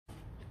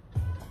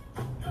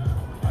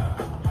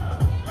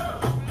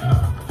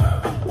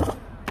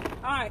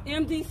right,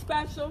 MD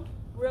special,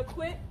 real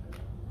quick.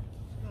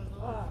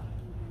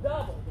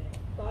 Double.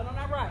 Start on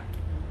that right.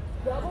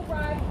 Double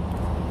right,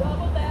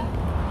 double left,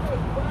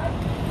 right,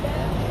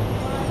 left,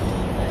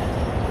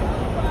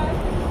 double right,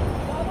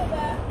 double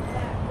left,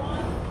 back, 1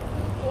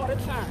 2 quarter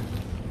turn.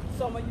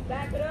 So when you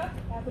back it up,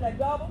 after that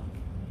double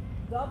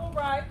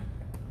right,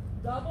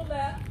 double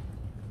left,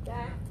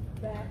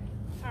 back,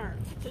 turn.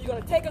 So you're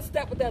going to take a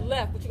step with that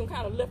left, but you're going to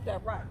kind of lift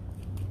that right.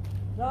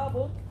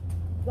 Double,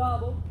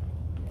 bump,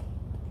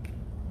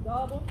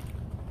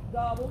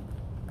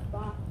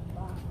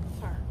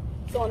 turn.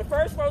 So on the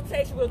first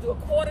rotation, we'll do a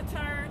quarter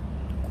turn,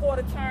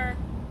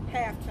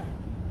 half turn.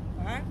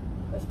 All right?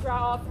 Let's try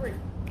all 3.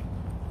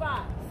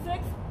 5,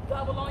 6,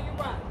 double on your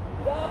right.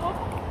 Double,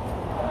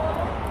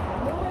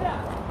 move it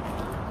up.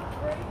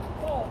 3,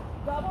 4,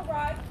 double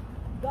right,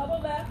 double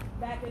left,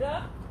 back it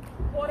up,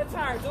 quarter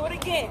turn. Do it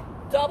again.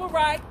 Double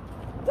right,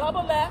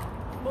 double left,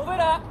 move it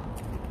up.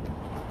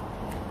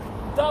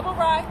 Double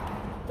right,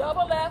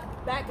 double left,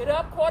 back it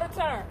up, quarter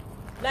turn.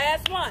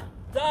 Last one.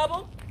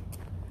 Double,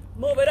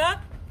 move it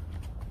up.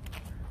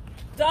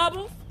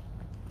 Double.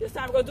 This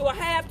time we're going to do a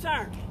half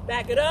turn.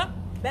 Back it up,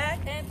 back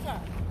and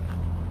turn.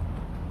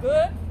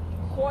 Good.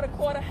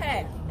 Quarter,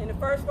 half in the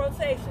first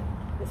rotation.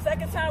 The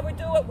second time we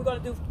do it, we're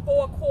going to do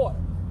 4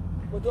 quarters.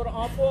 We'll do it on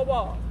all 4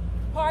 walls.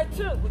 Part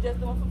 2, we're just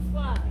doing some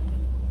slides.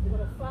 We're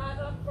going to slide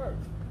up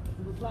first.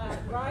 We'll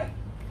slide right,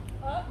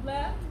 up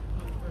left,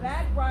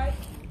 back right,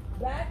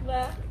 back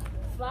left,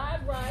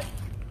 slide right,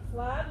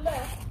 slide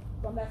left.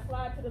 From that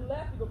slide to the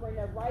left, you're going to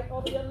bring that right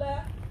over your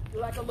left. Do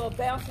like a little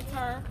bouncy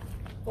turn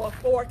for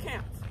 4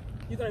 counts.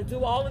 You're going to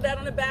do all of that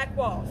on the back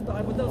wall,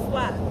 starting with those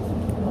slides.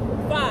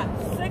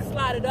 5, 6,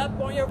 slide it up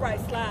on your right.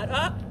 Slide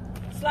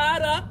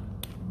up,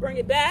 bring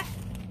it back,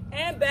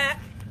 and back.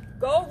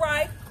 Go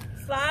right,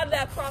 slide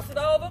left, cross it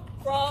over,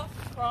 cross,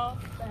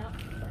 bounce, turn.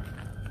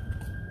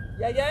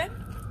 Yeah?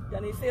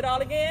 Y'all need to see it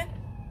all again?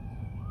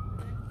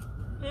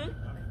 You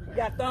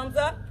got thumbs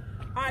up?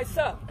 All right,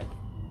 so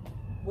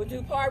we'll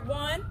do part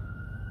 1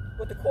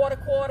 with the quarter,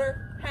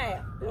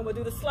 half. Then we'll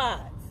do the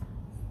slides.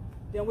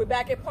 Then we're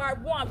back at part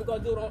 1. We're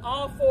going to do it on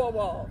all 4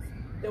 walls.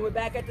 Then we're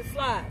back at the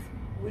slides.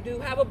 We do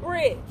have a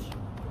bridge.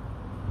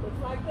 Looks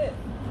like this.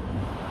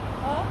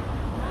 Up,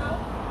 out,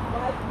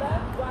 right,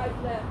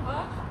 left,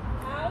 up,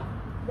 out,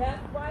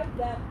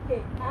 left,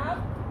 kick,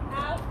 out,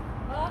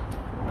 up,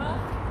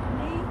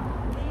 knee,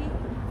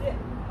 dip.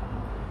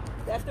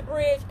 That's the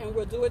bridge, and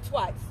we'll do it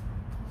twice.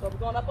 So we're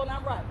going up on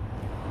our right.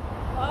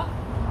 Up,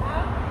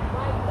 out,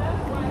 right,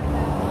 left,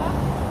 up,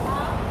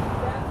 out,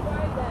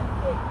 left,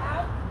 kick,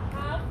 out,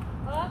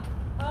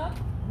 up,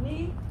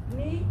 knee,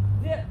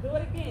 dip. Do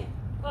it again.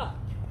 Up,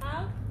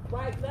 out,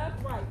 right,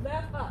 left,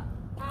 up,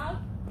 out,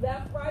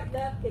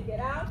 left, kick it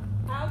out,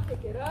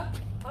 kick it up,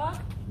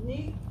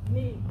 knee,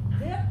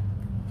 dip.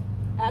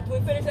 After we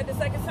finish at the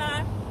second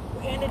time,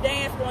 we end the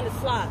dance on the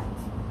slides.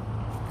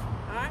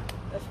 All right,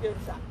 let's give it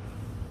a shot.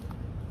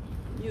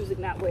 Music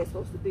not where it's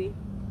supposed to be.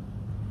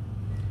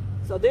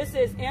 So this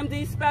is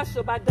MD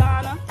Special by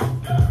Donna.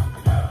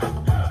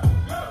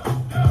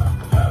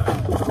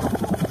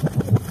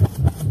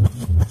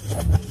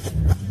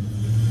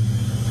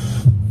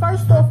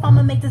 First off,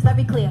 I'ma make this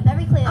very clear.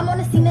 I'm on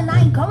the scene and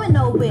I ain't going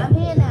nowhere. I'm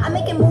here now. I'm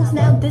making moves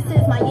now, this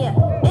is my year.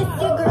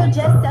 It's your girl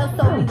Jess,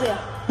 so beware.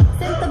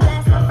 Since the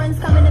blast, my friends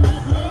coming to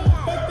meet me.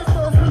 Hit the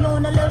stores, we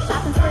on a little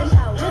shopping spree.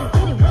 Just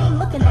get it, we ain't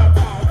looking at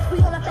tags. We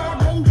on a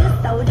fat lane,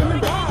 just throw it in the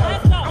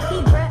bag. I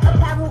keep bread,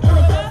 apparel, in a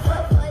good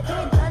foot.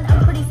 Hair done,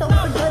 I'm pretty so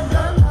for good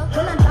done.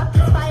 When I drop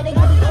this fire, they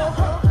give me all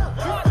hope.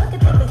 Just look at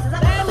the faces, I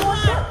got them all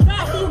shook. I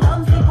see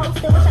bums be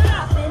posted, wish I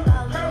poppin'.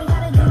 I ain't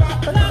gotta do that,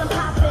 because I'm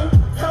poppin'.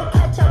 So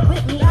catch up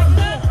with me.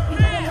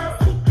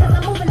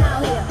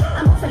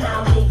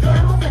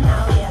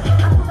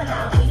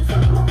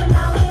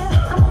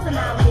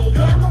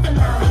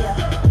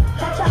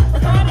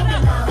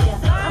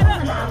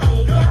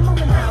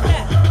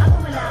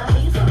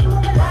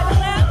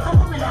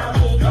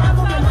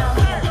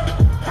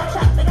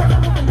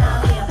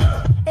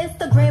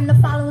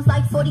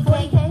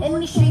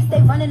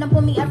 Running up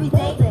on me every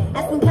day,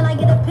 asking can I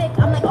get a pic?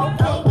 I'm like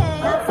okay,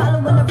 not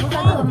following the rules, I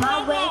do it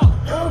my way.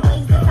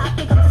 Always the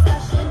topic of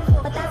discussion,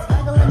 but that's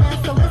regular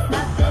now, so it's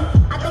nothing.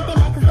 I think they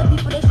mad cause the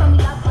people they show me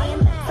love playing,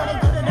 so they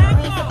go to the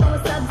brain, so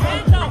throwing subs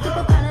in. I keep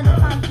a kind of the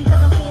time because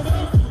I'm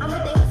fancy. I'm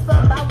what they whisper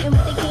about and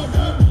what they can't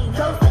beat me.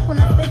 Girls like when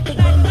I spit, they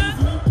can't lose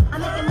me. I'm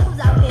making moves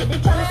out here, they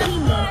tryna see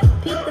me.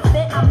 Peep the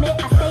fit, I admit,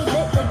 I stay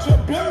lit, legit.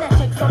 Been that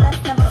chick, so let's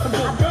never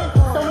forget. I've been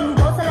so when you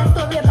go to that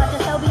story about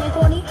yourself being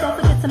corny, don't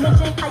forget to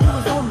mention how you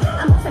was on me.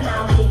 I'm moving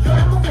out here,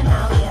 yeah, I'm moving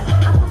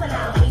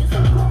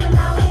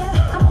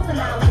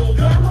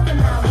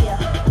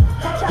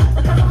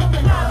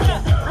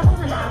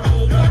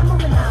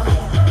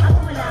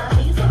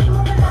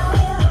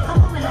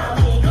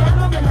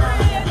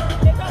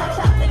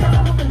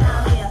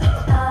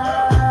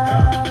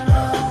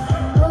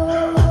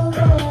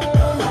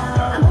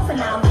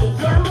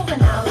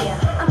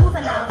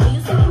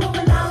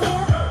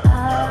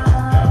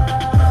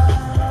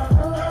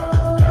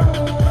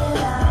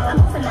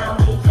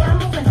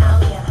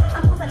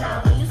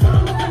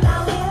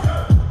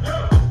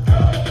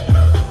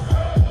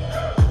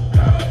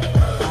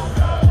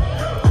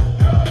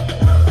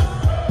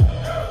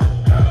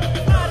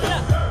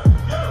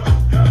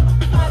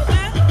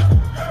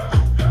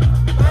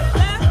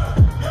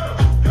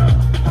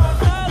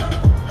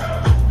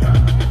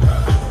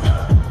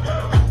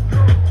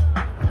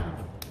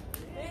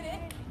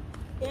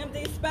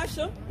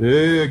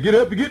Yeah, get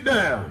up and get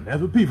down.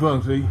 That's what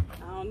P-Funk say.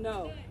 I don't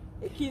know.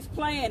 It keeps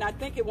playing. I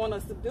think it wants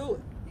us to do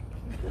it.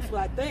 That's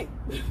what I think.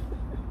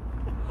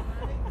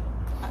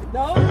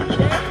 No?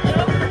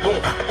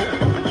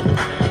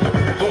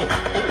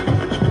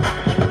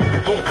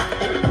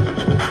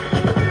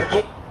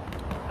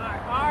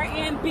 Alright,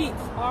 RN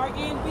beats.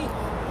 RN beats.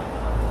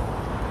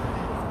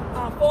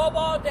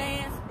 4-ball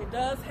dance, it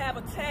does have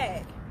a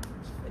tag.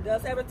 It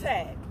does have a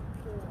tag.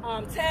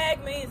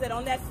 Tag means that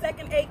on that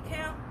second 8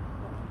 count,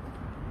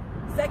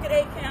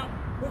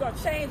 we're going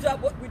to change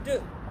up what we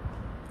do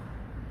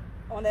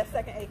on that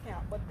second 8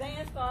 count. But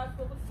dance starts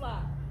with a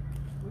slide.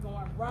 We're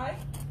going right,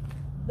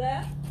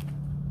 left,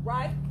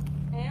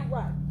 and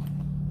right.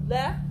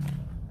 Left,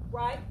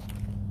 right,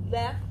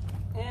 left,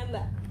 and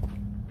left.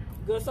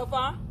 Good so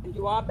far? And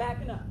you are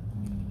backing up.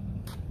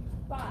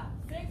 5,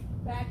 6,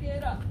 back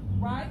it up.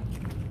 Right,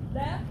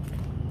 left,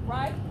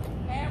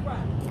 and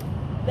right.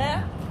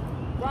 Left,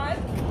 right,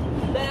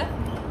 left,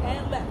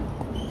 and left.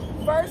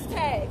 First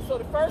tag. So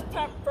the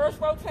first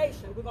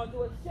rotation, we're going to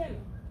do a shimmy.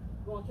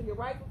 Going to your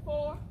right for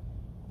 4.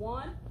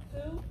 1,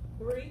 2,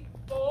 3,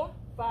 4,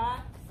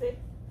 5, 6,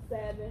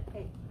 7,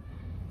 8.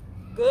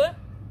 Good?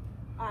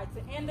 All right,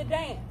 to end the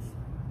dance,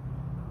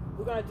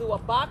 we're going to do a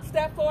box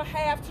step for a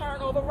half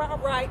turn over our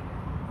right.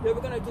 Then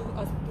we're going to do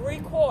a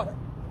 3/4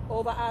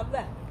 over our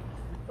left.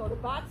 So the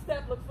box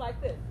step looks like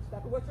this.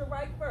 Step with your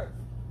right first.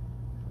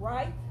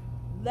 Right,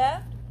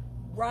 left,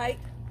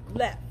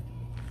 left.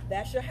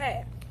 That's your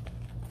half.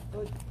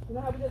 So you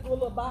know how we just do a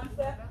little box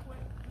step?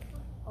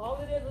 All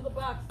it is a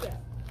box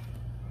step.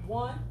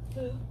 1,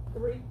 2,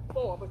 3,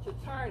 4. But you're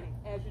turning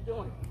as you're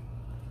doing it.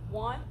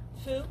 1,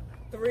 2,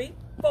 3,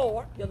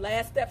 4. Your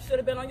last step should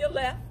have been on your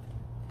left.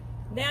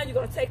 Now you're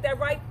going to take that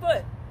right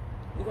foot.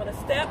 You're going to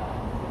step,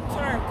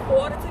 turn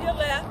 1/4 to your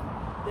left,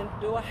 then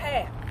do a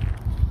half.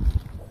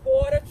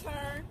 1/4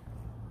 turn,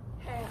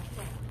 half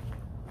turn.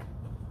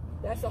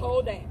 That's the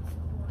whole dance.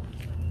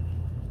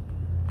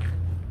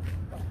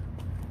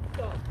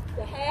 So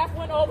the half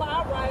went over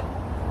our right.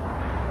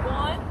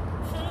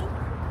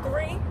 1, 2,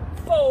 3,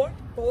 4.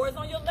 4 is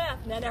on your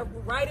left. Now that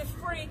right is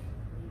free.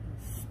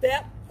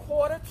 Step,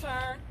 1/4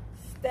 turn,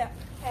 step,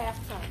 half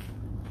turn.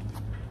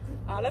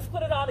 All right, let's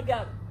put it all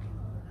together.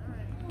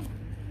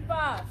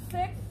 5,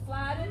 6,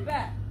 slide it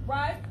back.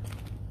 Right,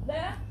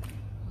 left,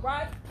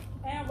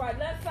 and right.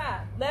 Left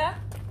side. Left,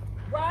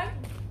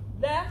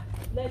 left.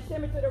 Let's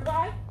shimmy to the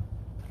right.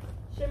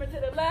 Shimmy to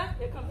the left.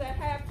 Here comes that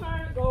half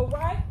turn. Go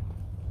right.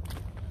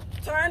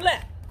 Turn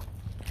left.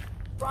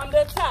 From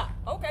the top.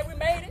 Okay, we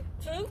made it.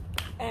 2,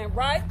 and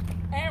right.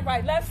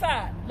 Left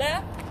side.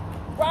 Left,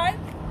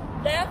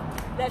 left.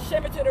 Let's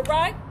shimmy to the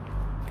right.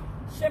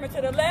 Shimmy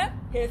to the left.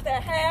 Here's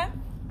that half.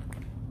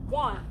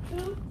 1,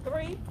 2,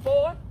 3,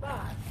 4,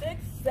 5,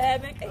 6,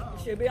 7, 8. You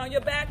should be on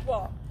your back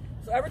wall.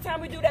 So every time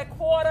we do that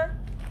 1/4,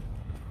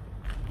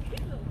 so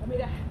we do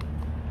that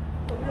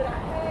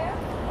half.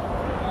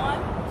 1,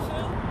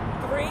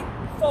 2, 3,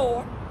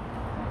 4.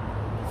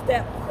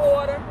 Step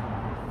 1/4,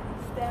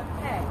 step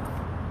half.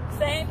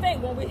 Same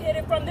thing when we hit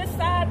it from this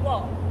side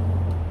wall.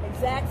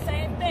 Exact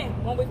same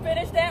thing. When we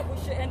finish that, we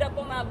should end up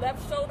on our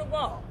left shoulder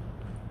wall.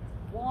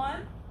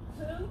 1,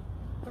 2,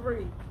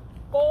 3,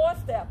 4.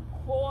 Step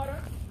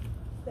 1/4,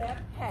 step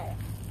half.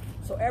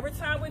 So every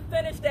time we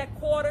finish that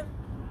 1/4,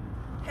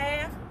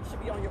 half, you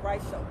should be on your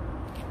right shoulder.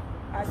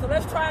 All right, so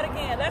let's try it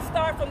again. Let's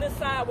start from this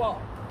side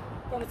wall,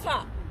 from the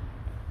top.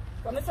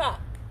 From the top.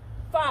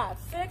 5,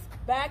 6,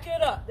 back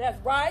it up. That's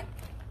right,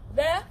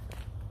 left,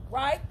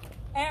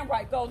 and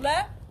right. Go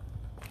left,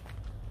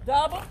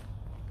 double,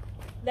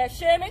 let's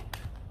shimmy.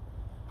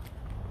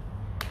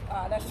 All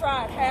right, let's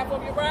try it. Half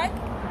of your right,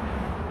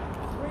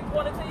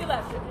 3/4 to your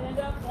left. Should end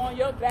up on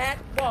your back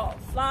wall.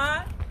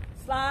 Slide,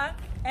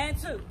 and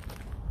 2.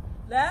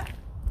 Left,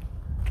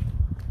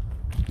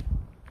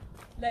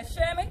 let's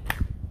shimmy.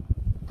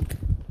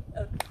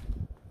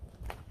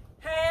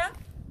 Half,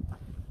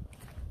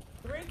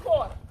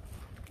 3/4.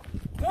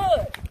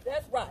 Good.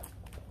 That's right.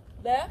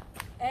 Left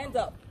and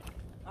double.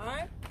 All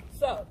right.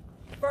 So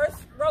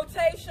first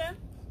rotation,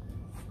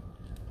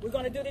 we're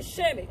going to do the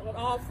shimmy on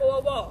all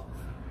 4 walls.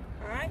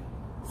 All right.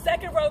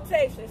 Second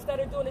rotation, instead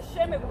of doing the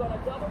shimmy, we're going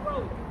to double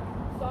roll it.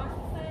 Start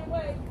the same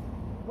way.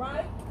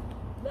 Right,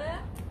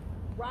 left,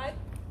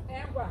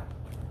 and right.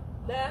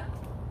 Left,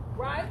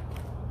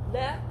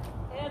 left,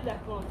 and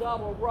left. Going to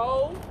double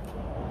roll.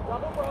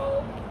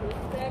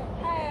 Step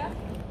half,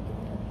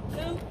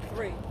 2,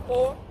 3,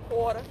 4,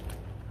 1/4,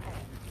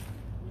 half.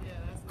 Yeah,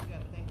 that's what you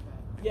got to think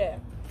about. Yeah.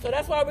 So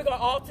that's why we're going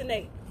to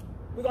alternate.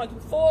 We're going to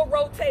do 4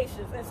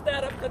 rotations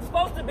instead of, because it's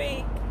supposed to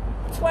be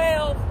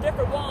 12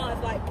 different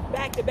ones, like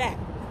back to back.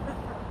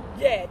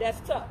 Yeah, that's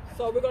tough.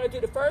 So we're going to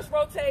do the first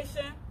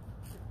rotation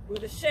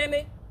with the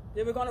shimmy,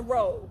 then we're going to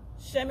roll.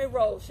 Shimmy,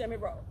 roll, shimmy,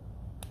 roll.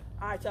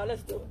 All right, y'all,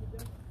 let's do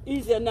it.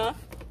 Easy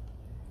enough.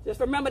 Just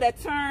remember that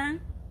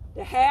turn.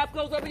 The half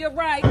goes over your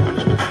right. 4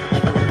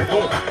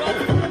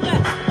 goes to the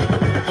left.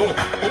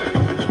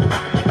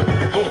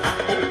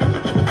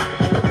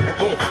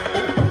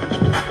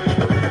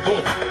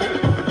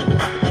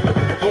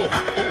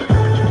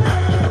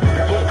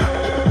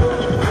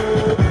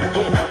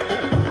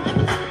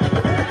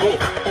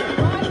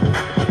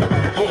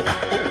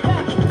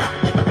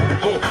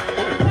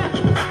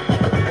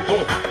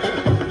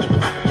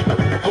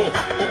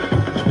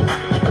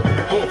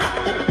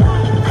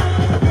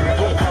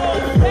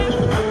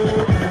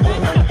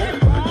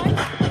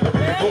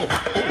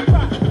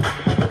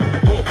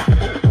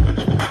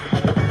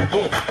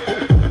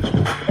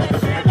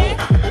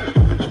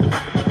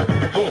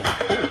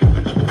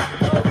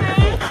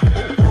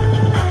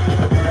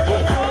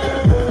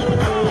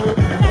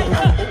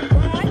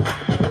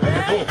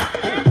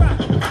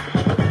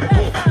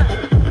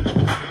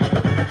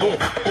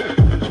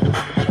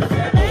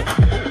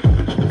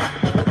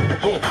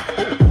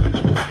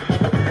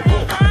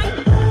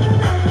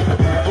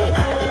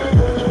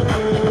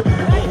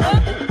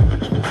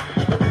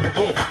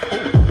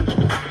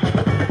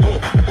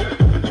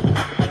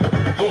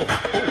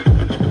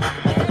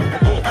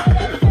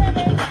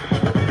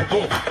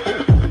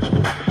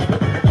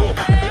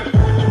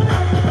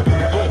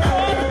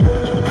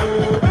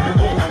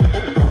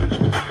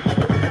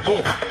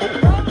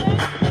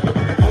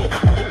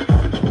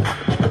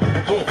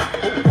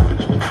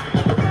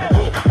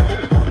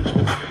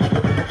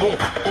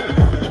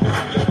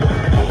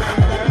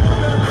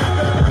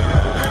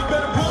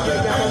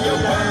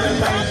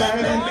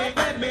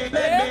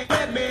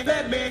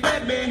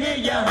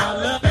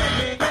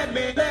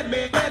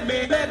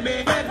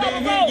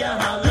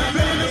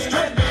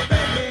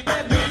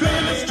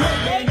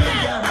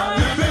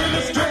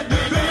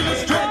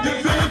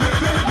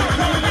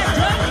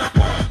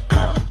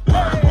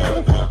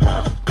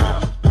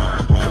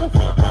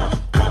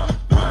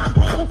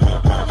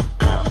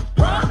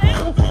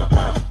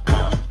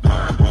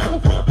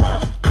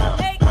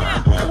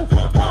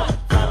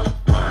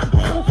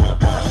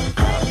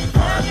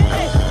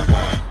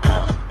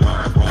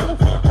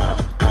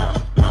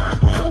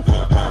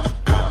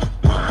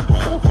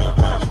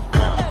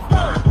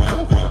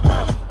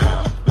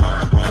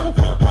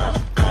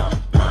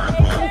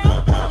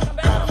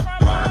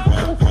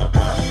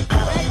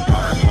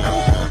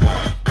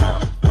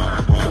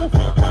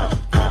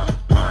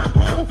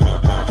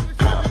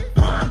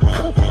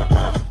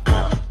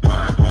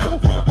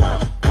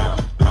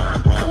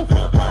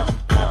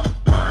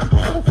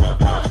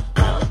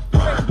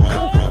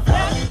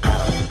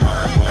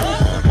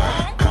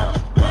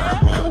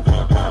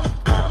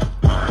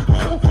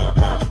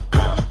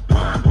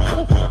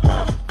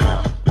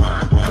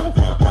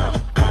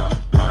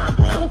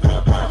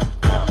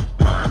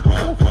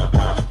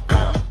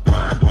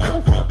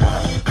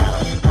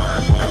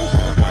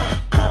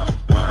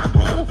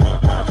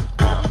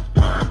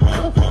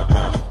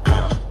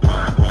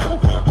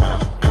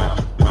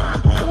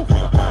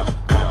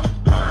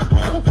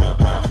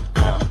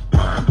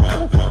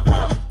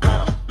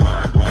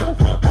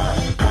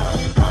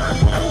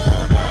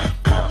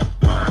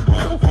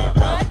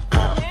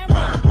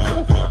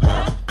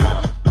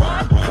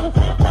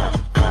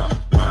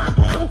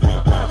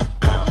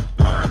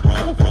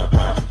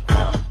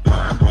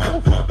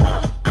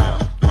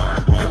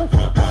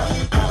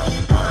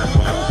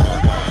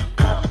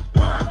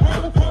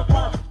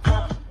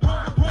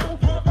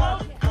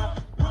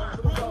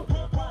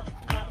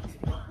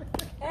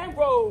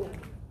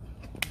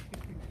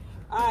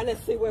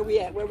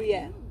 we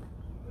at?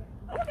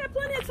 Oh, we got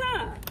plenty of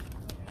time.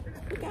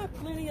 We got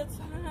plenty of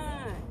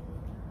time.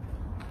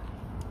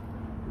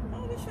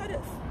 Oh, let's try this.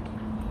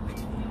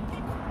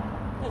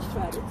 Let's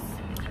try this.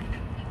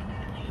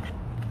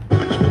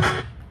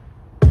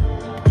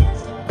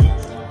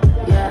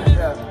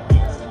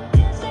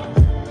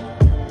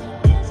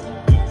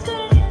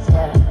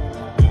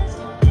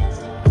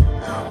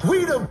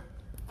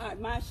 Alright,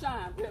 mine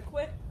shine real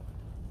quick.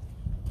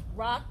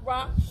 Rock,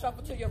 rock,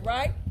 shuffle to your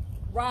right.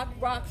 Rock,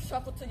 rock,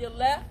 shuffle to your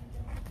left.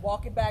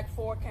 Walk it back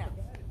 4 counts.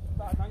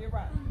 Start on your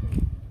right.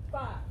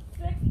 5,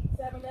 6,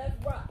 7,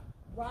 let's rock.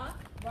 Rock,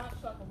 rock,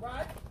 shuffle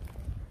right.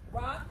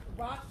 Rock,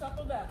 rock,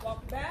 shuffle left.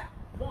 Walk it back.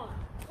 1,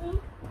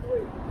 2,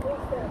 3, 4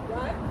 steps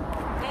right.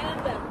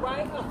 And left,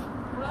 right, up,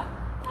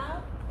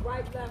 out,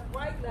 right,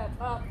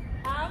 left, up,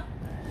 out.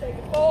 Shake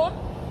it forward.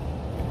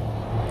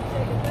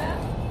 Shake it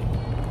left.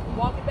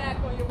 Walk it back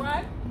on your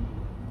right.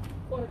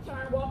 Quarter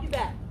turn, walk it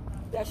back.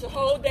 That's your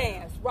whole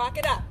dance. Rock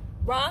it out.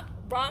 Rock,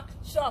 rock,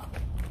 shuffle.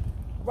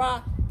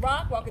 Rock,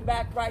 rock, walking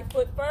back, right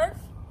foot first.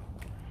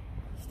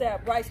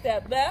 Step right,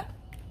 step left.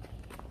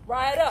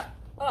 Right up,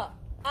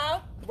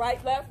 out,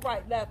 right, left,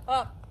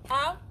 up,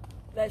 out.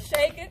 Let's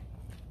shake it.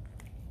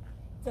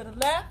 To the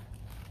left.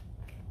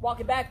 Walk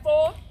it back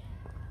forward.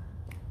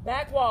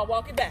 Back wall,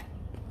 walk it back.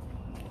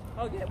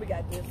 Oh yeah, we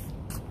got this.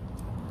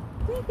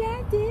 We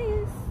got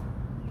this.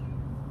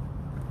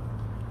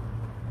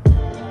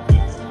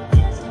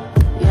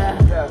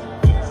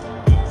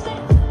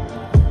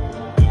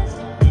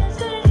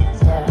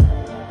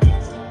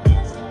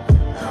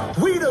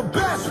 We the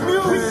best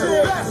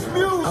music.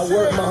 I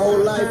worked my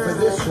whole life for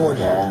this one.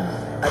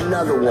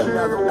 Another one.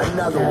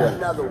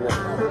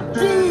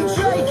 DJ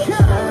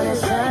Khaled.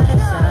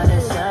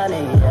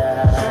 Shining,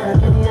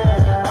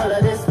 yeah. All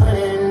of this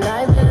money and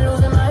I've been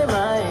losing my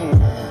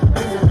mind.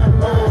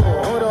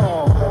 Hold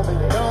on,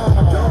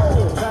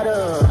 don't try to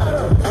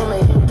throw me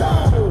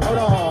down. Hold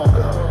on,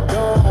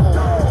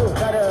 don't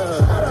try to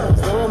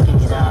slow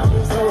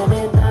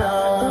me down.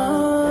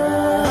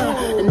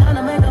 And now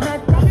to make a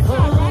back full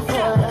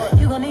for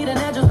you gon' need an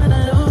address when I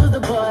lose the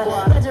boy.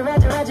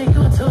 Roger, you a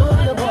tool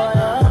the boy.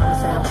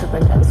 Say I'm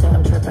tripping, gotta say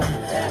I'm tripping.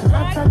 I'm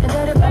not talking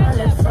dirty, but my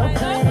lips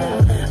okay.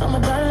 I'm a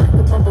body like a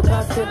bumper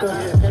car sticker.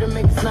 Better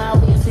make it smile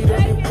when you see that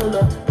big pull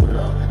up.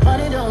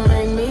 Money don't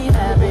make me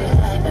happy,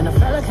 and a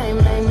fella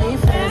can't make me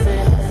fancy.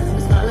 I'm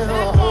smiling for a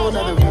whole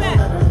nother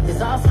reason.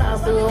 It's all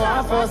smiles through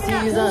all 4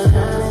 seasons.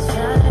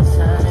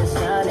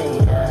 Shining,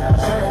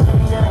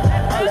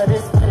 yeah. All of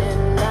this money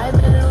and I've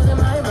been losing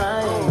my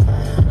mind.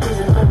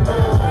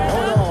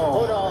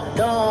 Hold on,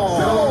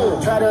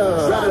 don't try to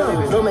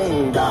slow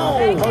me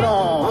down. Hold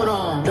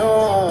on,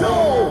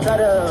 don't try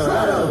to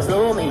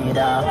slow me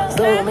down.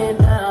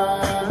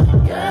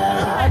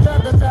 Yeah, I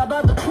dropped the top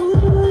of the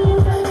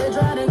pool. They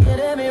try to get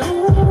at me,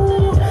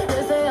 ooh.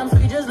 They say I'm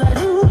sweet just like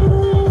ooh.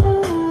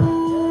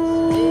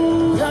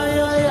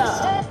 Yeah.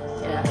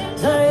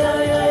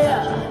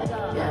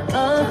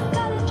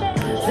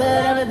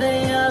 Said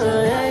everything, yeah.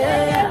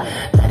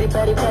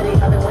 Petty,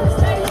 I've been winning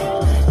steady.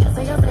 Yes, I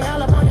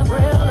all up on your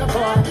grill,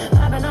 boy.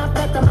 Popping off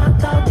back to my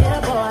top, yeah,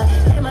 boy.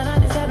 Came in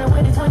 97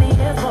 with these 20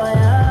 years, boy.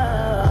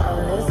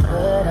 Oh, it's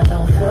good, I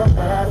don't feel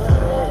bad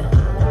for it.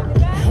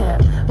 Yeah,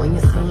 when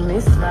you see me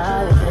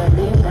smile, you can't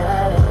be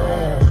mad at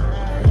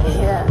it.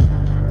 Yeah,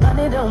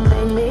 money don't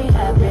make me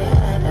happy,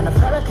 and a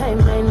fella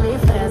can't make me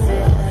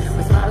fancy.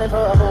 We're smiling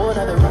for a whole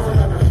other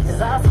reason.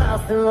 It's all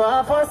smiles through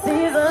all 4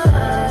 seasons.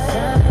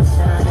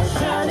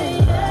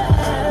 Shining, yeah.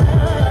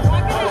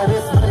 All of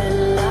this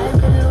money,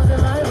 I've been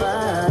losing my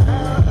mind.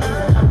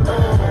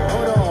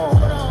 Hold on,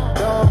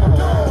 don't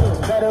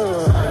try to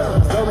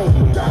slow me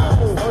down.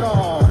 Hold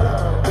on,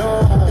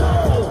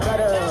 don't try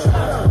to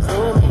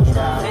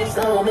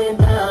slow me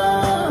down.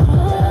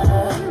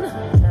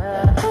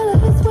 All of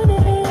this money,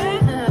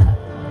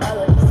 all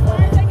of this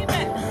money, take it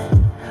back.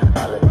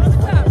 All of this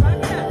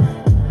money,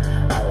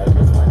 all of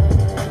this money,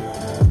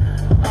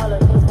 all of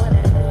this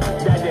money.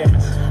 That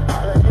dance.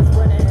 All of this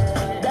money.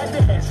 That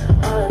dance.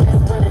 All of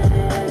this money.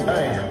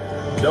 Hey,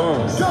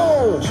 don't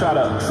try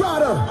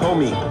to hold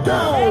me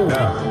down.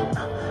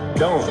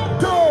 Don't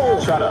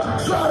try to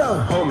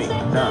hold me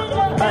down.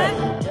 Hey.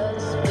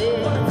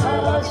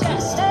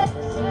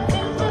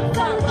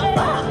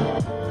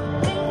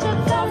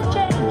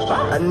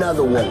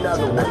 Another one.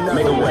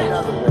 Make a way.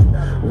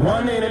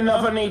 One ain't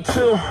enough, I need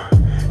 2.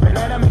 And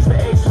then I mix the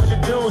 8 with the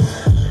deuce.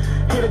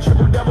 Hit a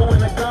triple double in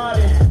the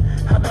garden.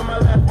 Hop on my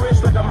left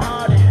wrist like I'm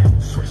Harden.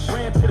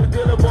 Ran to the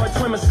dealer, boy,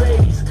 twin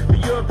Mercedes. The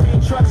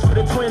European trucks for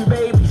the twin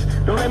babies.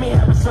 Don't let me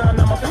have a son,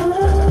 I'm a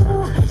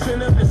fool.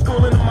 Send them to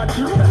school and on my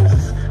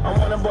juice. I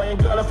want a boy and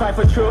girl to fight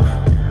for truth.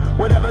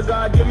 Whatever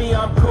God give me,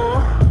 I'm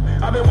cool.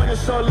 I've been winning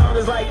so long,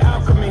 it's like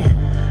alchemy.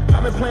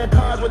 I've been playing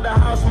cards with the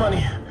house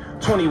money.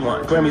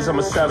 21 Grammys, I'm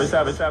a savage.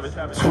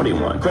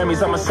 21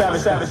 Grammys, I'm a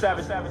savage.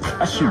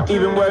 I shoot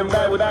even word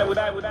back with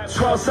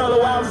 12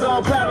 solo albums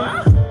on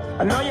platinum.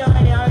 I know you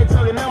ain't out here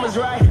talking numbers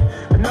right.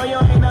 I know you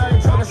ain't out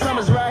here talking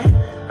summers right.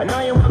 I know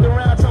you walking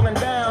around talking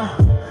down,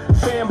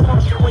 saying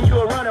bullshit when you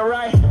were running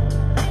right.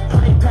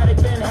 Plain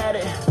Paddock, Ben had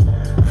it.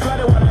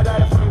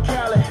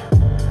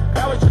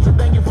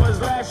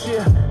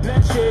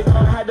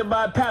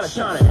 by a pallet.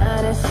 Shining,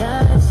 shining,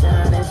 shining,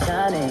 shining,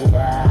 shining,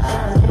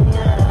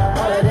 yeah.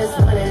 All of this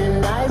money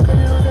and I've been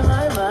losing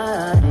my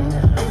mind.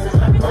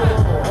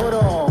 Hold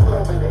on,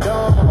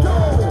 don't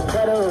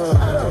better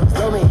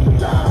slow me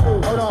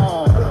down. Hold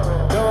on,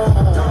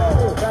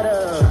 don't better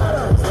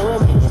slow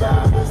me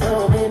down,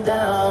 slow me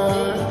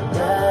down,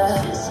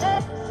 yeah.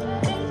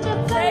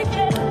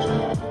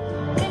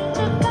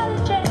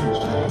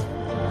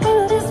 All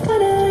of this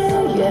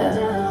money,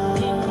 yeah.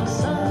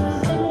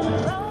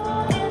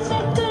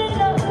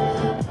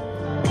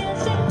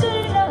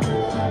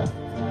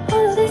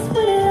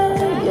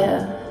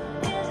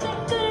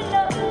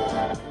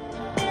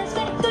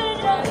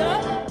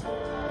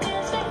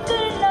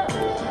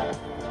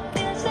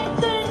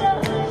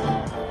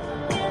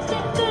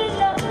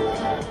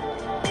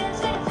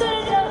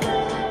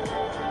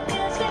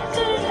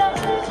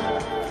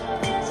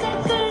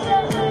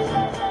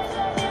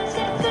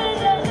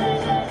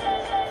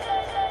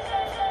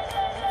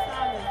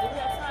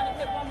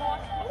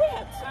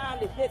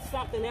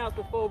 Something else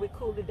before we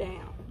cool it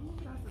down.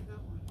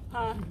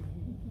 Huh?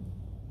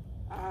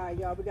 All right,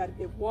 y'all, we got to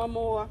get one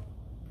more.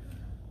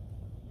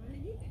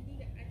 You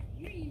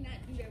did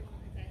not do that one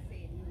because I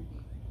said no.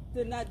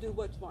 Did not do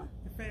which one?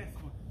 The fast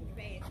one. The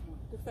fast one.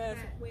 The fast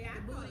one. Well,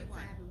 I call it 5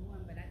 and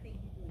 1, but I think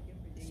you're doing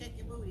different things. Shake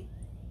your booty.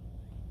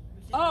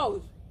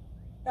 Oh,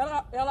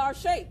 LR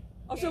shape.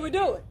 Oh, should we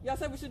do it? Y'all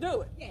said we should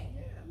do it? Yeah.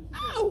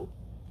 Oh.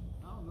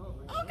 I don't know.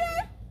 Okay.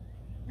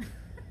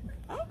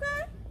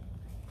 Okay.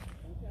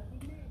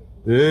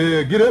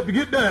 Yeah, get up and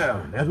get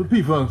down. That's what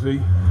P-Funk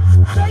see.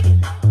 Shake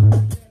it. All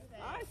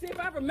right, see if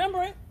I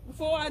remember it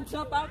before I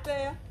jump out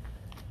there.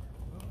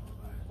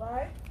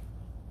 Right,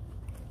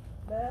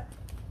 left,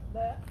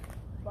 left,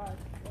 right,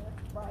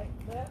 left, right,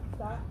 left,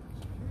 stop,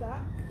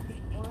 stop.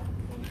 1,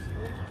 2,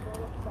 3,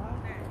 4, stop,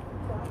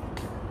 stop,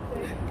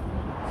 shake.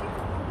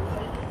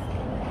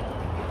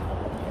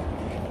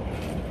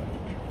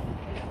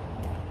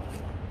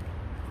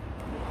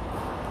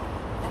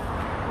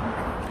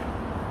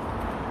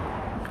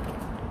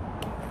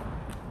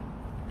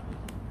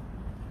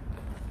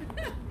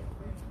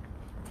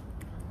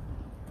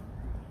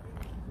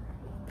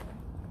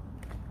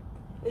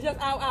 It's just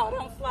out, out. I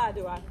don't slide,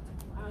 do I?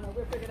 I don't know.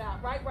 We'll figure it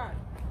out. Right, right.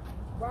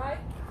 Right,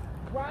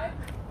 right,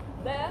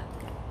 left,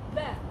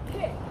 left.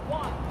 Kick.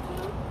 1,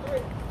 2,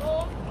 3,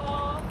 4,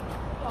 pause.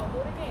 Pause. Do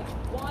it again.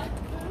 1,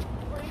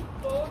 2, 3,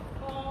 4,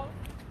 pause.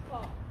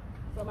 Pause.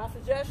 So my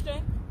suggestion,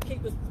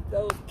 keep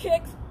those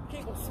kicks,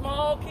 keep them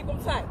small, keep them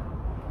tight.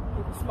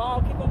 Keep them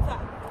small, keep them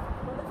tight.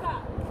 From the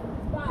top.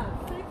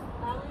 5, 6,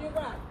 out on your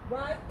right.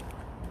 Right,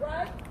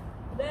 right,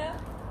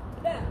 left,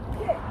 left.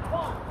 Kick.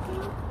 1,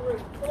 2,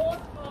 3, 4,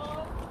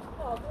 pause.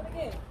 Pause. Do it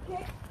again.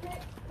 Kick,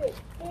 kick, kick,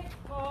 kick,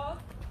 pause.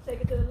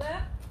 Shake it to the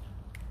left.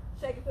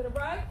 Shake it to the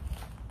right.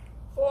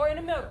 4 in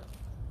the middle.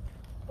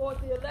 4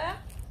 to your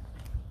left.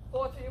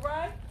 4 to your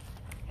right.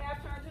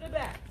 Half turn to the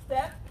back.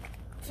 Step.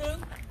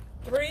 2,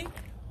 3.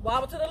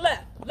 Wobble to the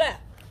left.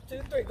 Left.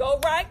 2, 3. Go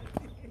right.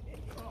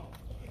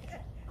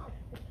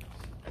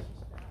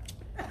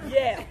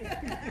 Yeah.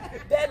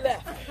 That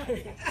left.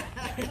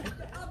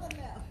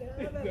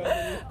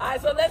 All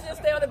right, so let's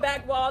just stay on the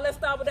back wall. Let's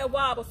start with that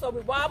wobble. So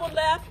we wobble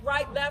left,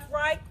 right.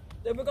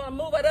 Then we're going to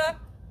move it up.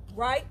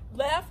 Right,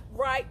 left,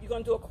 right. You're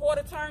going to do a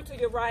quarter turn to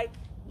your right,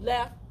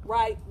 left.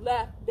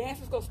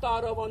 Dancer's going to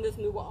start over on this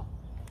new wall.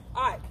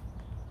 All right.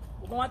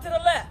 We're going to the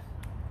left.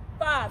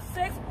 5,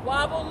 6,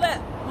 wobble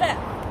left.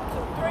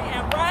 2, 3,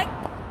 and right.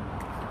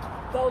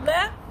 Go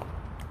left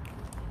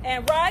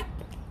and right.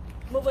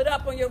 Move it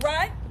up on your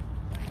right.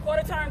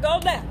 Quarter turn, go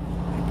left.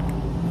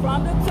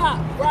 From the top,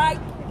 right.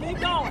 Keep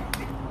going.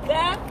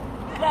 Left.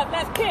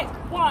 Let's kick.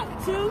 1,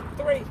 2,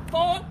 3,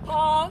 4.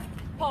 Pause.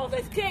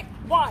 Let's kick.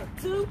 1,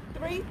 2,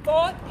 3,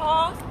 4.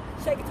 Pause.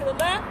 Shake it to the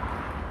left.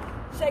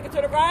 Shake it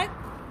to the right.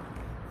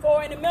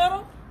 4 in the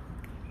middle.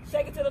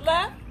 Shake it to the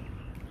left.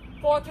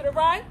 4 to the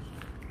right.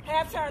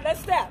 Half turn.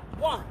 Let's step.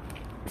 1,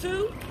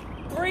 2,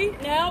 3.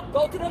 Now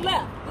go to the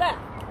left.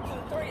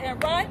 2, 3,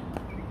 and right.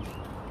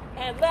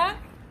 And left.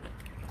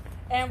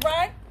 And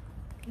right.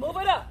 Move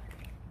it up.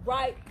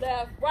 Right,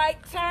 left, right.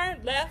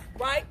 Turn. Left,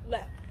 right,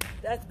 left.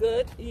 That's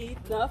good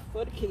enough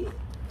for the kids.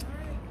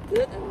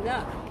 Good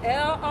enough.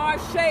 LR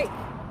shape.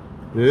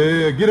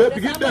 Yeah, get up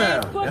and get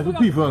down. That's what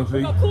P-Funk see.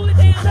 We're going to cool it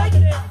down like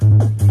this.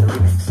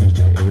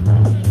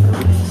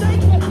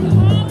 Shake it with the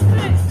whole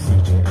thing.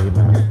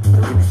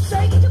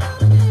 Shake it,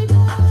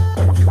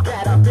 You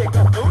gotta pick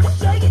up booty.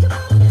 shake it,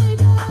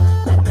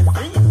 Let me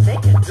see you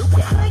shake it. Do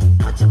it.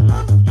 Put your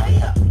mama way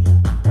up.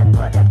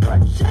 That's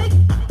right. shake,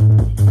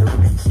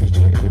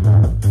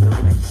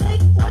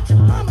 Shake what your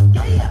mama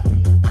gave up.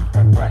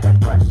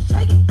 That's right.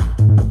 shake it.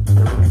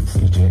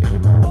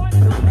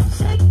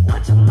 Shake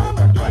what your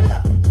mama gave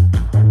up.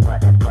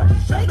 That's right.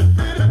 Shake it.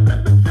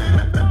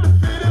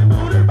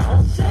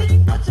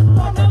 Shake what your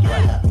mama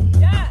gave up.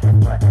 Yeah.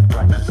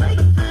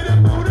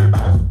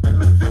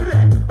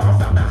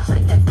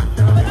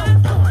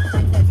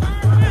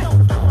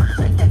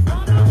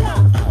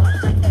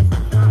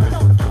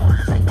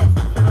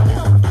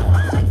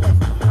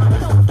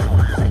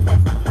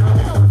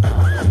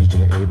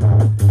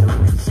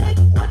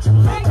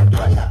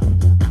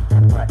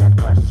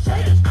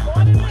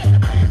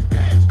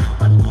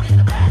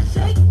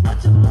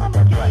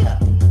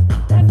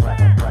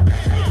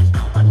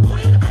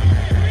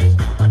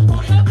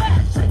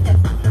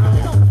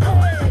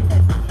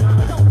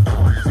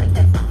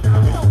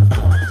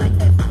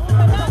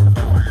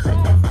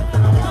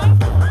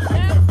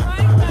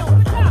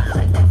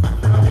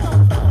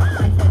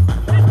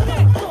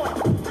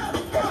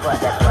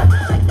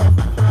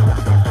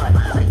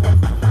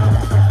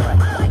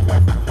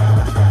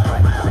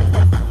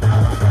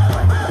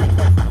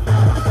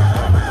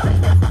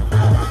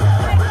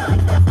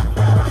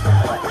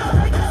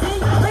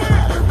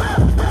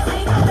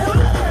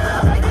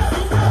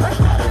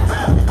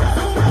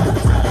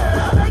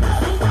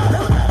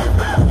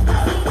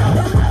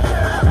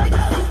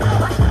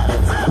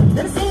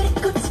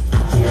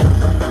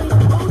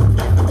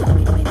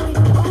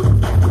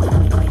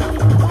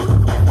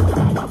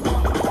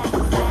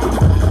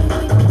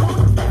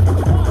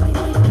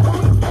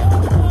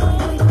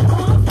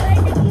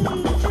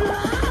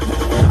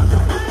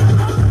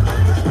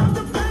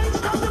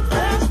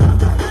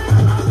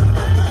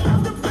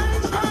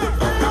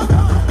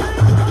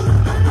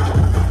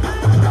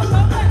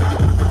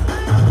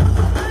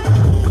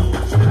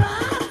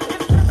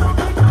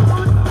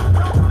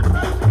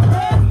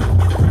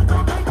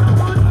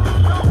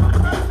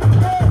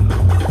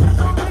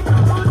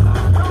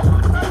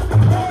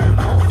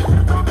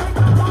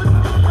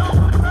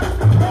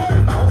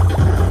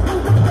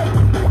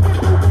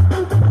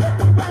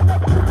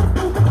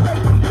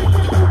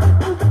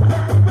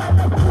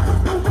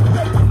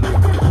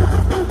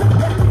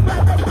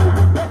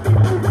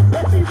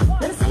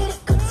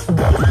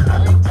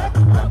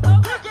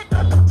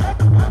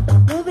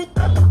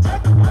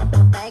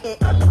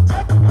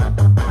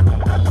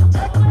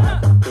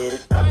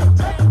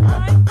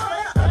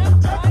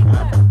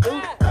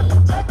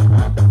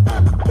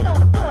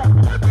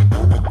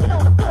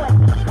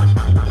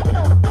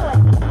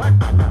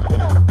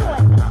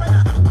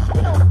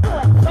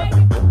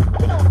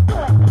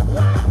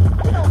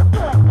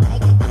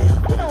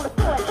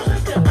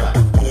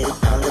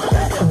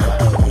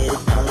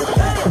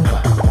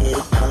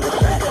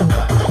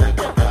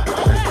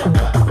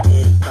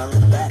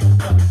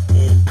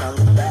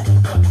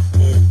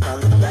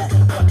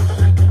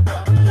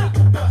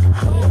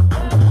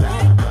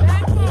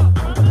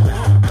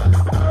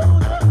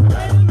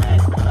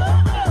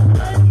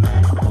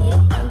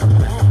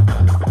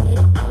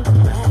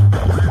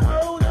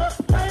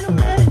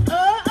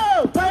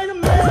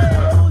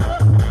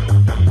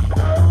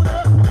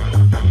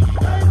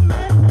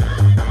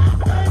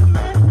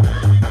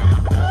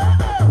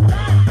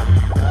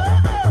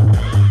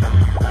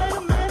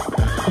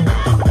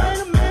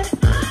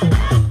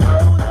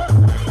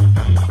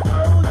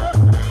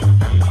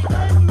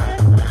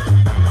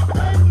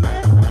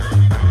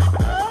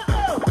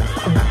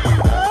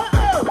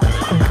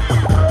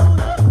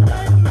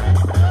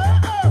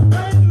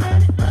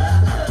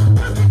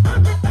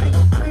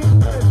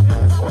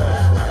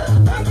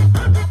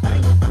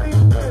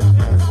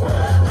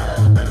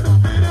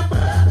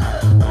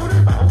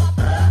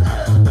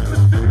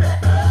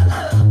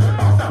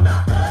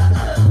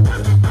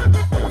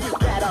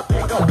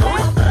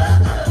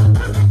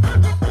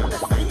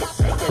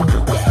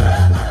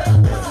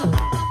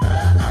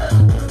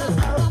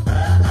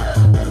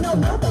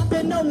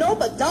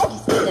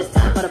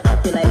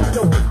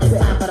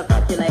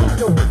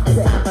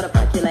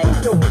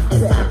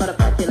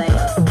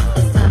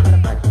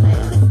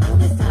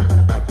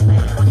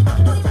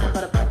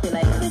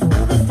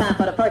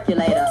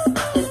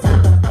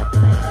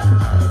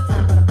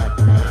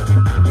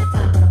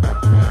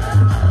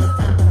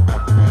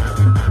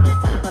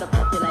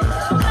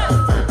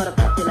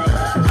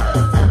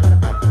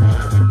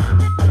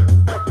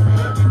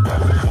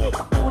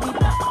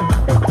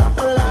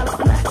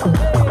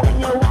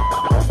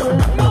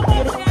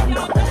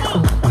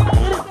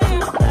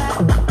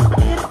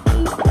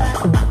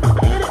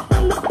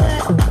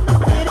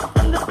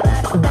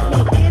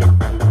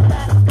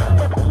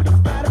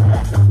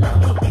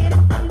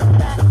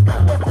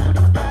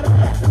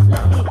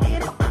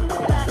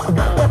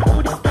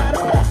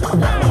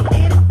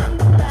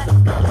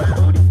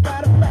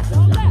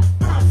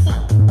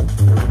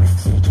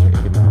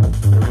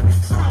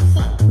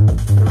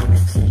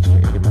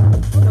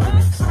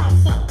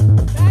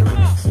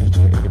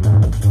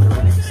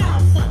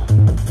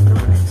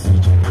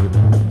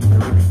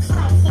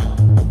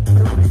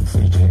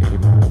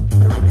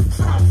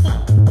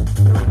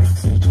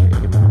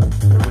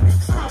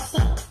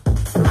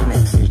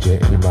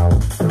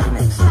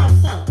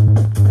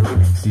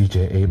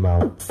 DJ 8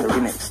 Mile.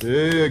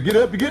 Yeah, get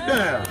up and get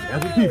down.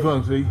 That's what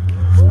P-Funk see.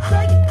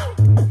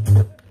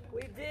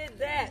 We did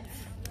that.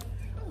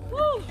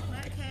 Woo.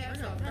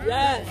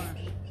 Yes.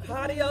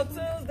 Cardio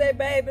Tuesday,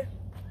 baby.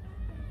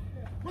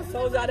 I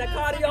told y'all that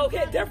cardio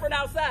hit different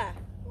outside.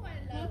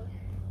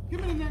 Give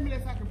me the name of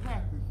that so I can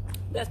practice.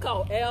 That's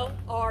called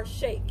LR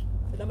Shake.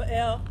 The number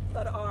L,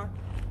 letter R.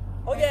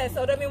 Oh yeah,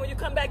 so that means when you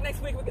come back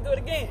next week, we can do it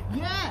again.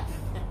 Yes.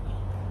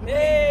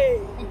 Hey.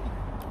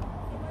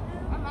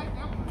 I like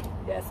that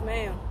one. Yes,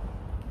 ma'am.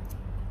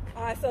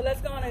 All right, so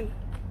let's go on and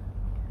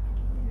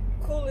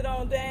cool it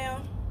on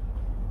down.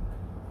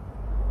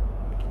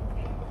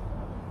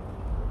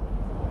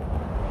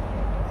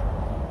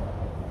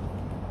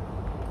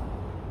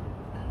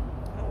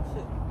 Oh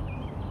shit.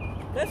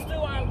 Let's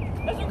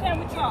do Can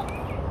We Talk?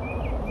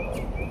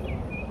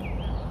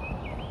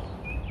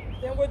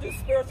 Then we'll do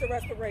spiritual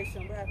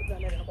respiration. We haven't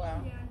done that in a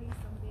while. Yeah, I need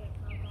some of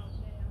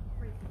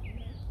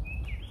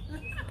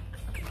that.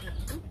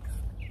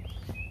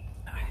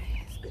 All right,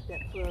 let's get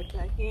that plug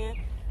back in.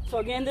 So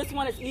again, this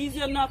one is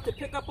easy enough to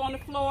pick up on the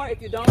floor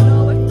if you don't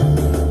know it.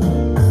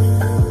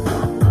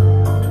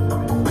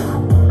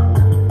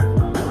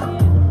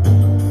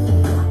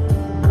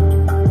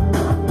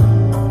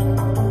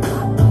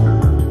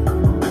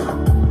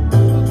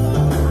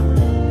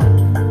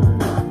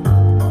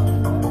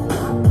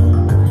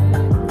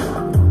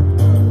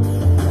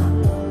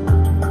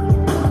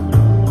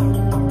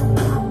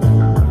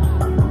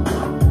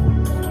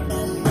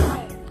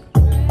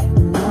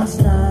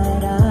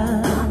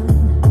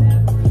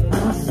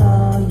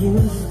 You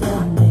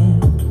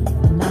standing,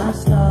 and I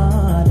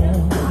saw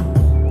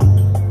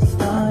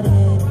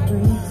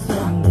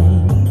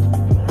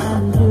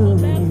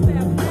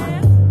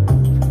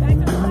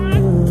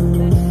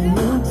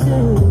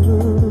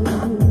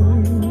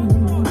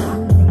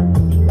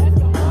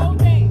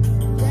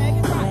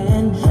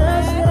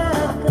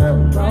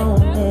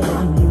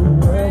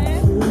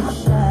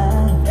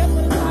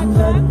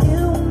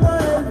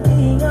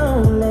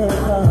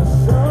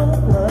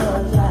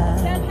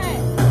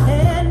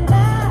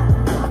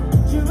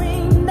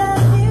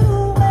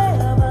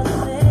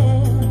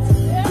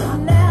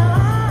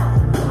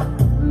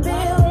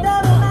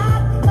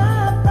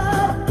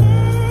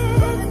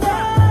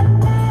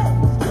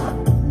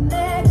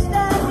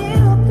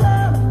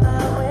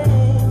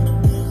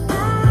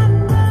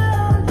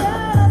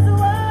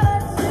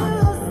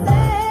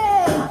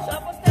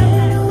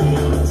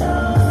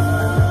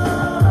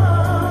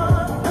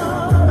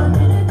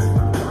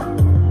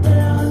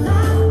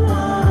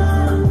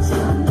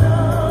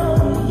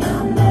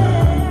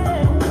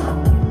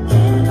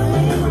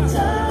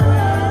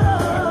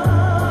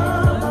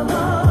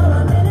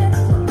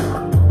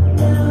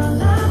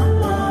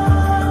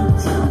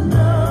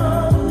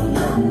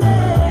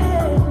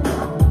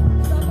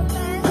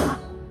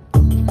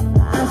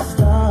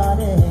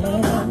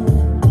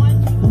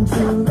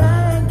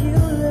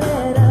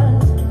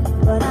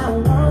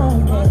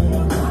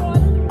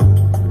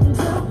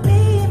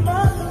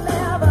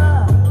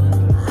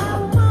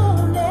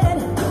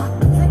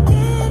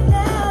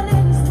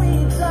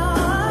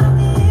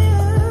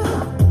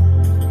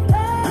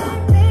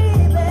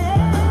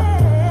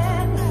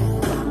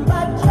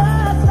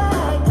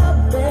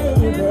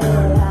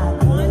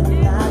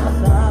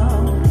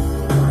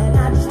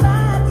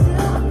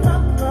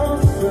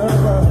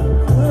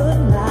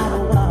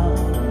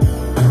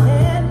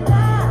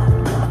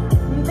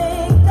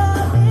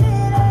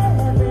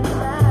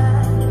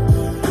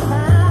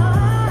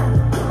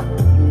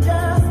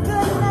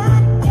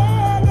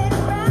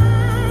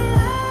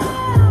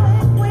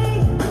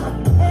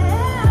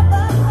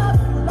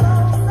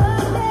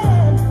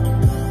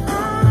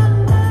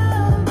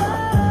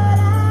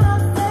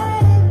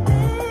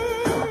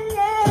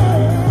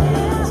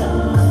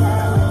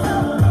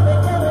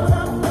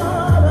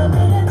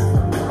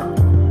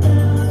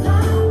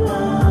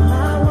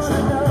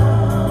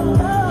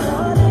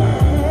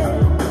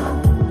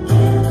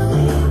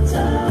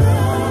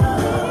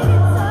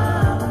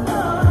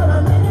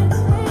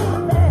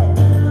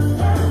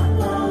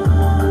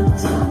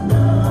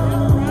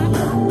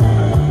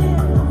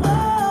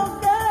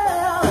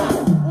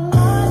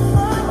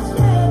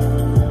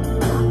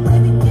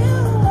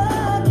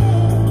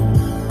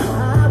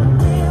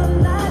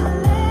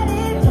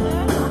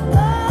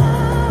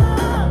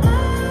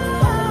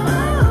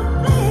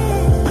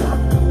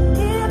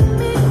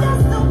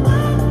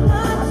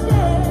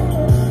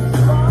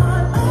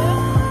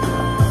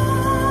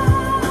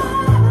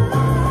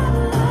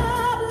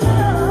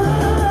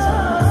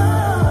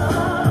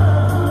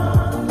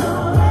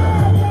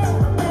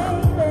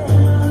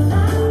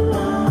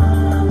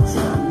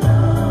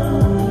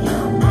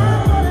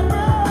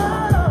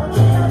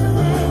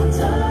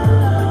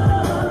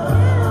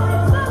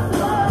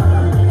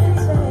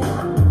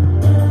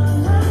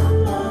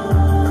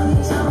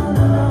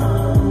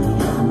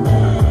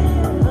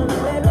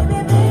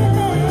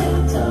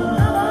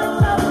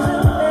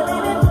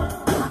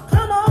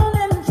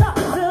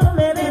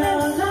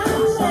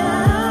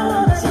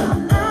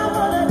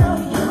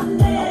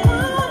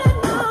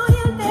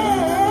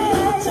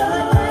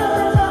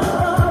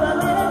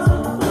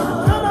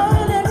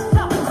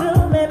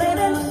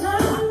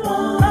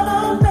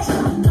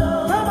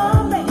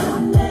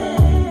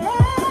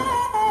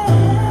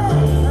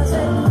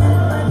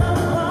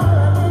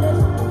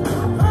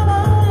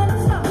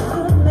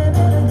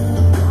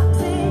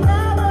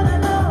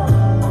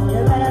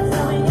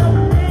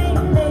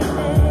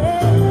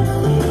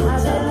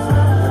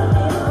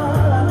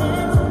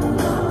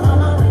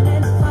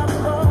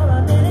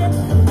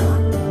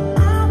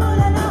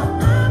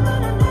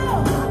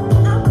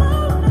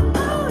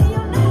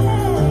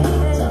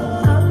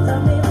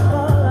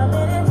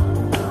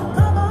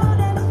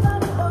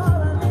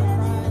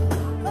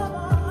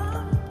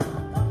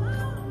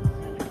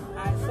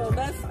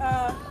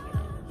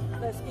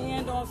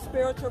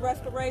spiritual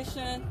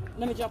respiration.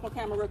 Let me jump on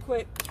camera real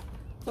quick.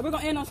 So we're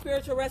going to end on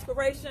spiritual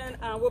respiration.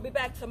 We'll be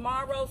back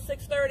tomorrow,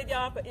 6:30,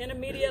 y'all, for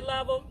intermediate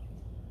level.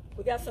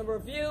 We got some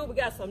review. We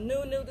got some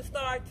new to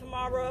start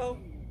tomorrow.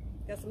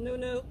 Got some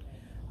new.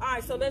 All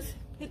right, so let's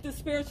hit the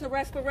spiritual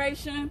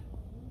respiration.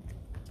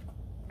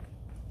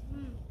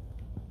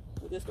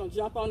 We're just going to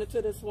jump on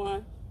into this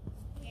one.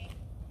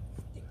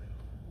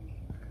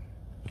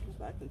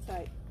 Back and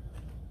tight.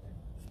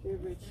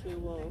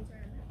 Spiritual.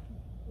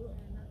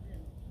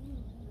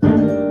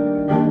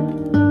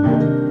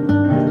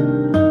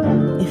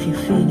 If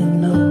you're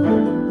feeling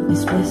low,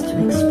 it's best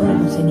to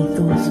expose any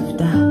thoughts of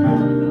doubt.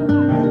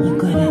 You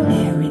gotta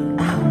air it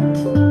out.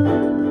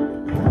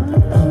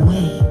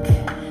 Awake.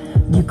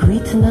 You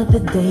greet another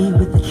day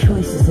with the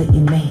choices that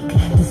you make.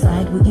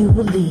 Decide what you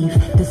will leave,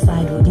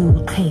 decide what you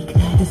will take.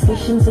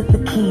 Decisions are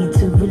the key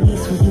to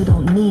release what you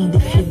don't need.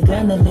 If you're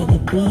gonna let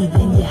it be,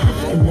 then you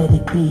have to let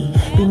it be.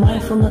 Be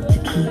mindful not to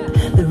keep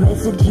the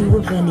residue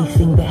of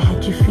anything that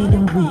had you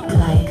feeling weak,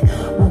 like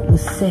what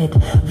was said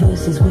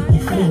versus what you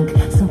think.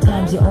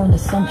 Sometimes your own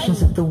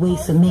assumptions of the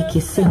ways that make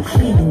you sink.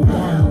 Feeling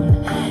down,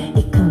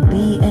 it can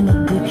be an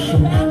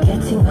addiction.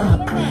 Getting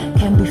up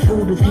can be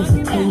filled with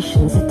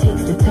hesitations. It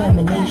takes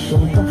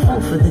determination. Don't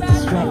fall for the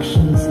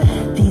distractions,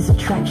 these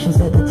attractions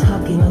that are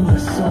tugging on your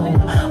soul,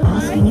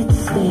 asking you to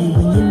stay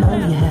when you know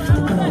you have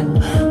to go.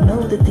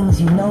 Know the things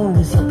you know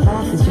is your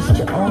path is just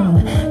your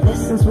own.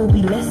 Lessons will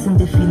be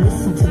lessened if you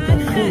listen to their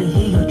fear.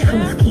 Hear your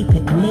truth, keep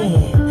it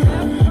near,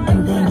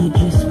 and then you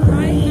just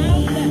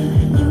breathe.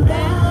 You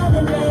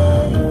gotta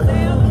let it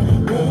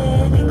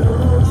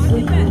go so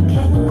you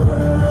can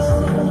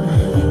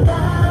grow. You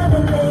gotta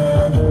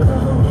let it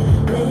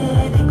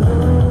go,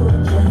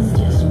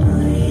 just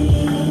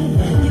breathe.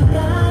 You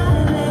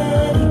gotta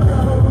let it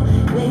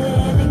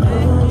go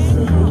so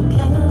you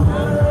can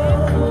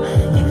grow.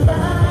 You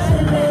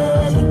gotta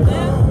let it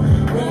go,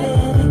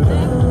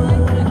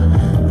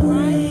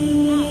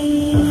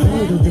 breathe.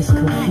 Avoid all this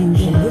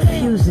confusion,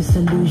 refuse this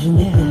illusion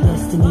that your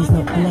destiny's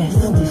not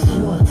blessed. It's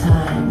your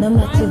time. No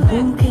matter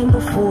who came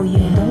before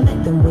you, don't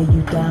let them weigh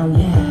you down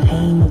with the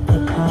pain of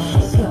their past.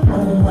 Shape your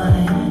own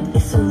mind.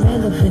 It's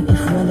irrelevant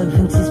if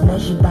relevance is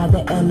measured by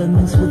the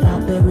elements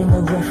without bearing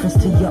a reference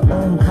to your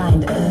own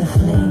kind,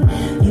 earthling.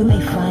 You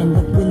may find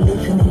that we're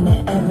living in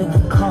an era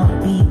that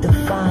can't be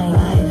defined.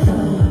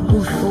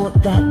 Who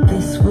thought that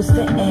this was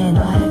the end?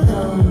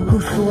 Who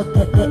thought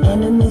that the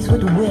enemies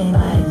would win?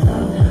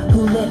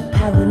 Who let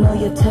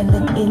paranoia turn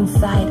them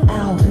inside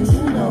out? You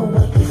know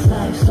what this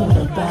life's all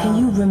about. Can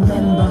you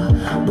remember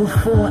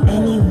before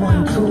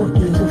anyone taught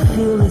you to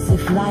feel as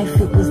if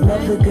life, it was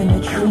never gonna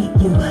treat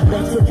you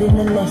better than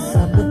a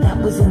lesser? But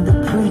that was in the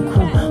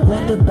prequel.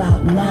 What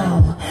about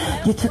now?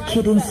 You took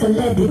it in, so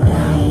let it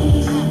out.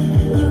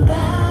 You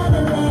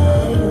gotta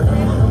let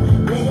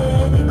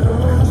it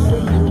go so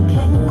you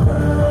can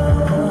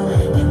grow.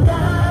 You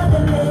gotta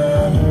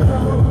let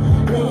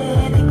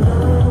it go,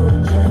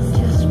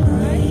 just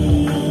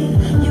breathe.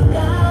 You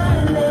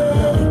gotta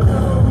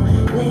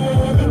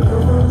let it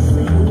go so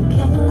you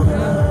can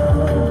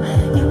grow.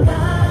 You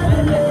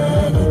gotta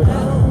let it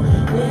go,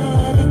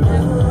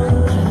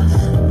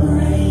 just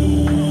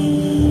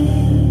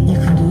breathe. You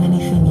can do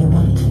anything you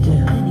want to do,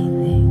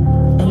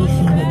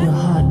 anything that your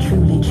heart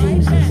truly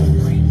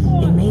chooses.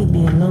 It may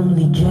be a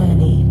lonely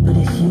journey, but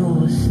it's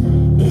yours,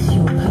 it's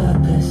your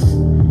purpose.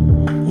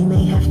 You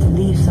may have to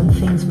leave some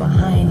things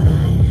behind,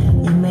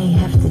 you may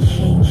have to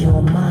change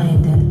your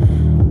mind,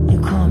 and you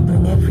can't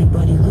bring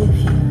everybody with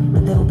you,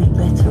 but they'll be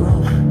better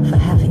off for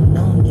having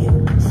known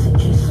you. So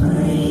just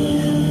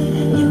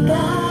breathe. You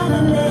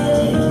gotta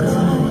let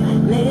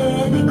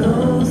it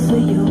go so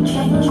you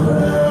can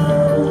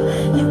grow.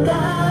 You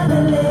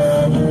gotta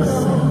let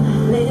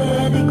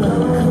it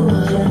go,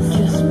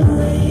 just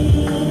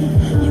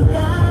breathe. You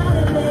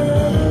gotta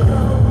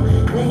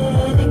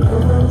let it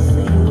go so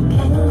you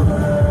can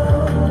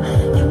grow.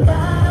 You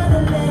gotta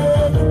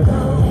let it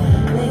go,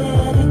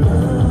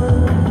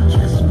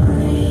 just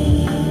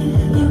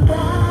breathe. You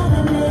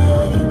gotta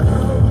let it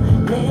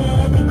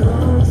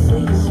go so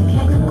you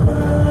can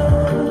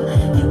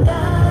grow. You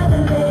gotta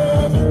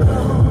let it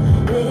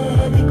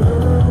go,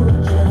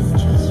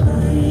 just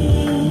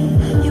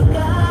breathe. You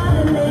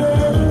gotta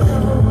let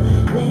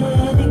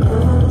it go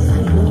so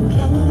you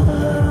can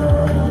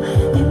grow.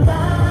 You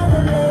gotta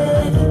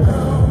let it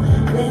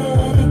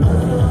go,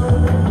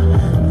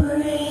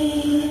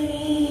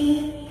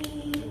 breathe.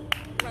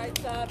 Right,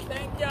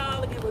 thank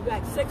y'all. Again, we're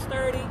back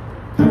 6:30.